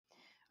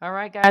All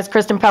right, guys,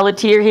 Kristen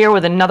Pelletier here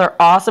with another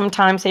awesome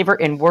time saver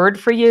in Word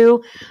for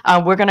you.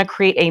 We're going to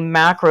create a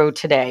macro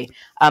today.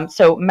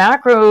 So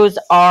macros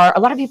are, a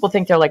lot of people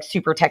think they're like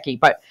super techy,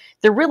 but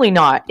they're really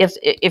not.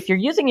 If you're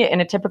using it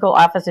in a typical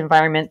office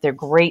environment, they're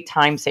great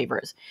time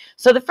savers.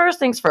 So the first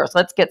things first,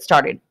 let's get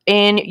started.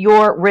 In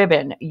your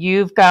ribbon,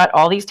 you've got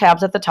all these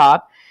tabs at the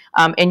top.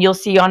 And you'll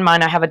see on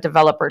mine, I have a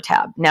developer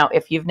tab. Now,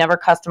 if you've never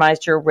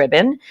customized your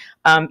ribbon,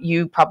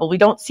 you probably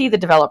don't see the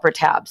developer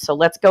tab. So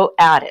let's go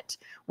add it.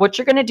 What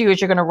you're going to do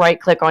is you're going to right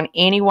click on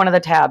any one of the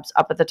tabs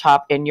up at the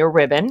top in your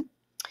ribbon,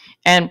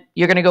 and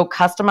you're going to go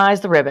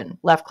customize the ribbon.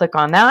 Left click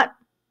on that.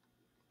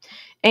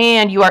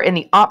 And you are in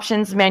the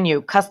options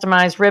menu,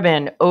 customize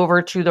ribbon over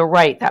to the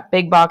right, that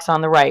big box on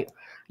the right.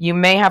 You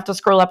may have to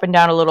scroll up and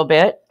down a little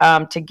bit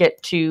to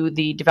get to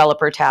the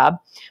developer tab,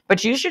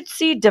 but you should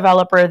see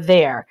developer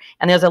there.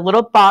 And there's a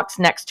little box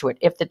next to it.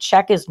 If the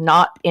check is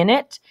not in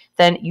it,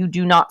 then you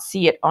do not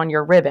see it on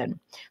your ribbon.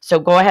 So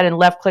go ahead and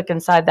left click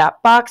inside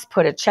that box,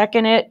 put a check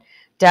in it.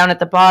 Down at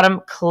the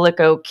bottom, click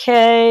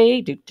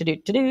OK,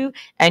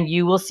 and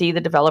you will see the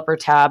developer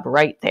tab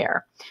right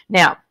there.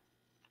 Now,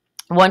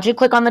 once you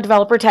click on the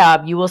developer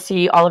tab, you will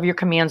see all of your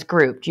commands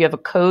grouped. You have a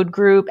code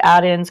group,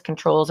 add-ins,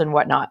 controls, and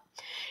whatnot.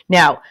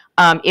 Now,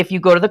 if you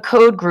go to the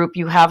code group,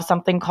 you have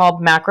something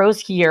called macros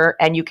here,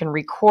 and you can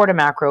record a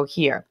macro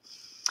here.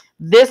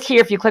 This here,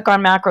 if you click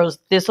on macros,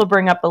 this will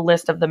bring up a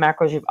list of the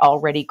macros you've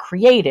already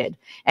created,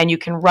 and you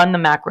can run the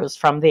macros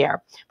from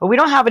there. But we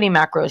don't have any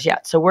macros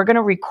yet, so we're going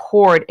to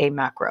record a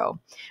macro.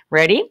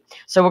 Ready?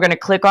 So we're going to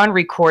click on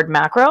record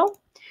macro.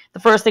 The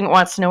first thing it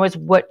wants to know is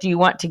what do you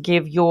want to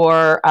give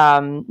your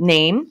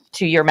name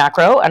to your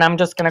macro, and I'm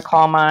just going to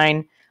call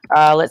mine,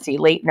 let's see,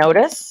 late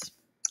notice.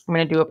 I'm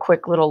going to do a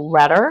quick little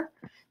letter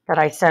that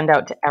I send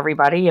out to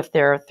everybody if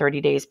they're 30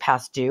 days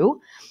past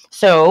due.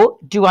 So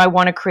do I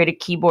want to create a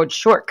keyboard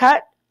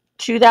shortcut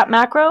to that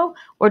macro,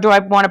 or do I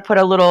want to put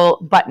a little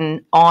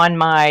button on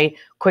my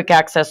quick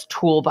access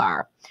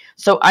toolbar?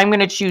 So I'm going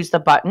to choose the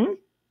button,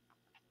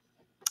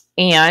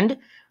 and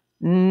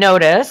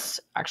notice,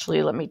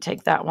 actually, let me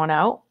take that one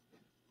out.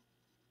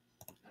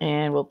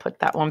 And we'll put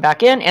that one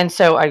back in. And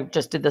so I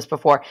just did this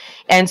before.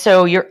 And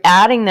so you're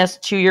adding this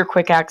to your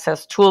quick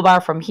access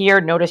toolbar from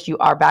here. Notice you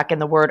are back in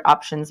the Word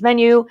options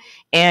menu,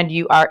 and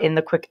you are in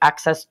the quick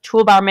access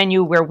toolbar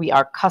menu where we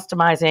are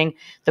customizing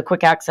the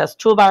quick access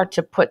toolbar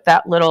to put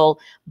that little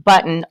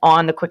button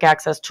on the quick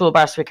access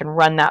toolbar so we can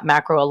run that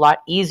macro a lot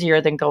easier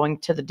than going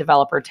to the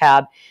developer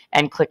tab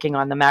and clicking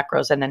on the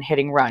macros and then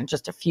hitting run.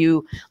 Just a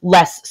few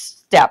less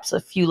steps, a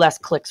few less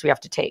clicks we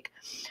have to take.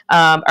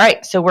 All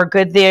right, so we're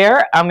good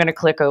there. I'm going to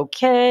click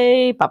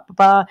OK.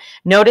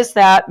 Notice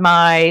that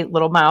my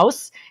little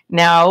mouse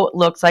now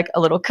looks like a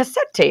little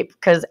cassette tape,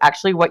 because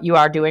actually what you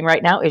are doing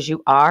right now is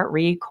you are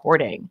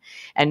recording.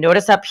 And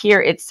notice up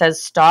here it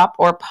says stop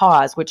or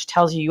pause, which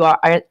tells you you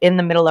are in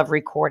the middle of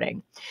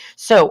recording.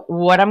 So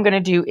what I'm going to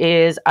do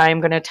is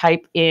I'm going to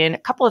type in a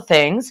couple of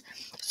things.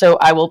 So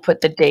I will put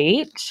the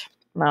date.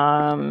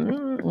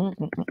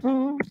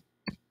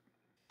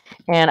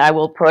 And I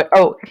will put,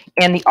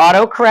 and the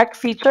autocorrect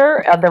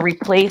feature of the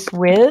replace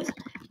with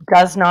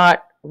does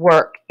not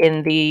work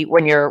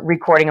when you're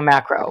recording a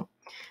macro.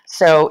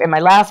 So in my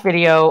last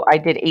video, I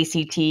did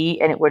ACT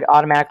and it would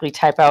automatically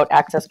type out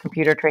Access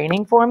Computer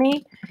Training for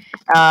me.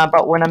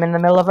 But when I'm in the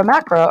middle of a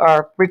macro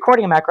or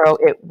recording a macro,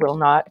 it will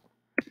not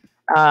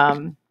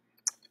work.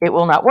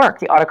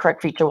 The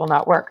autocorrect feature will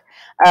not work.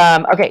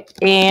 Okay,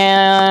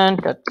 and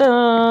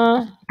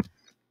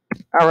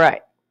all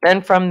right. Then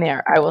from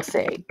there, I will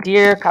say,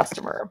 dear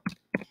customer,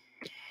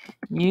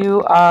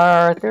 you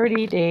are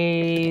 30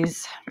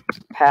 days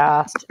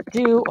past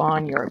due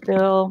on your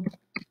bill.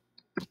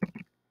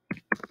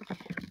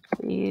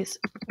 Please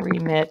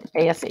remit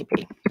ASAP.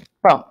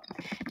 Boom.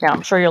 Now,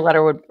 I'm sure your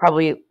letter would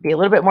probably be a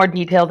little bit more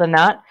detailed than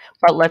that,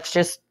 but let's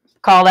just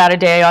call that a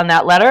day on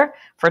that letter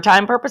for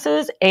time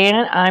purposes,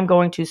 and I'm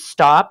going to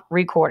stop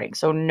recording.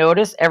 So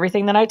notice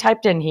everything that I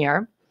typed in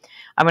here.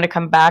 I'm going to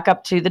come back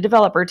up to the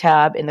developer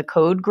tab in the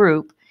code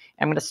group.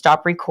 I'm going to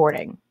stop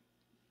recording.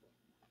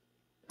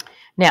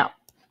 Now,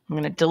 I'm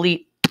going to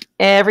delete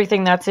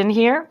everything that's in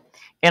here,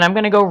 and I'm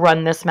going to go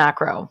run this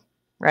macro.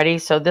 Ready?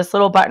 So this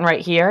little button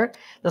right here,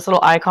 this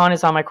little icon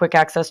is on my quick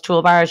access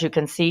toolbar, as you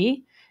can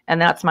see,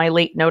 and that's my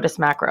late notice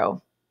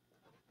macro.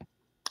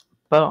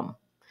 Boom.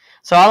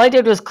 So all I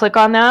did was click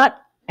on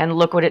that, and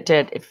look what it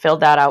did. It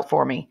filled that out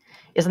for me.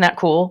 Isn't that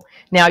cool?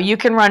 Now, you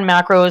can run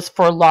macros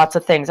for lots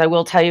of things. I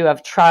will tell you,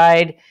 I've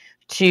tried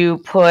to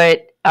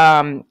put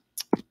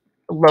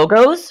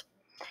logos,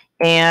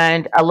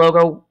 and a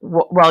logo,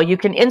 well, you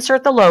can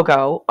insert the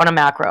logo on a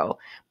macro,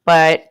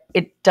 but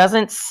it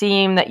doesn't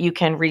seem that you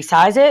can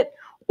resize it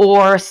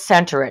or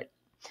center it.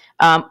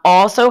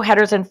 Also,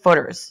 headers and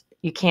footers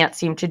you can't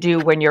seem to do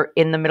when you're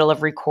in the middle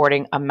of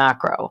recording a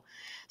macro.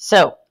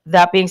 So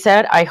that being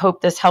said, I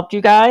hope this helped you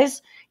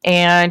guys,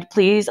 and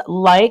please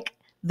like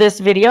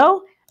this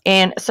video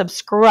and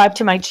subscribe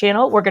to my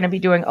channel. We're going to be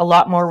doing a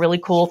lot more really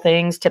cool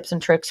things, tips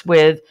and tricks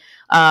with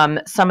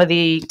some of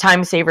the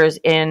time savers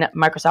in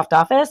Microsoft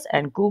Office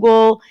and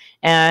Google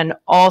and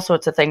all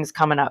sorts of things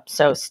coming up.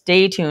 So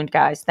stay tuned,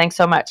 guys. Thanks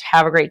so much.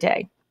 Have a great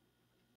day.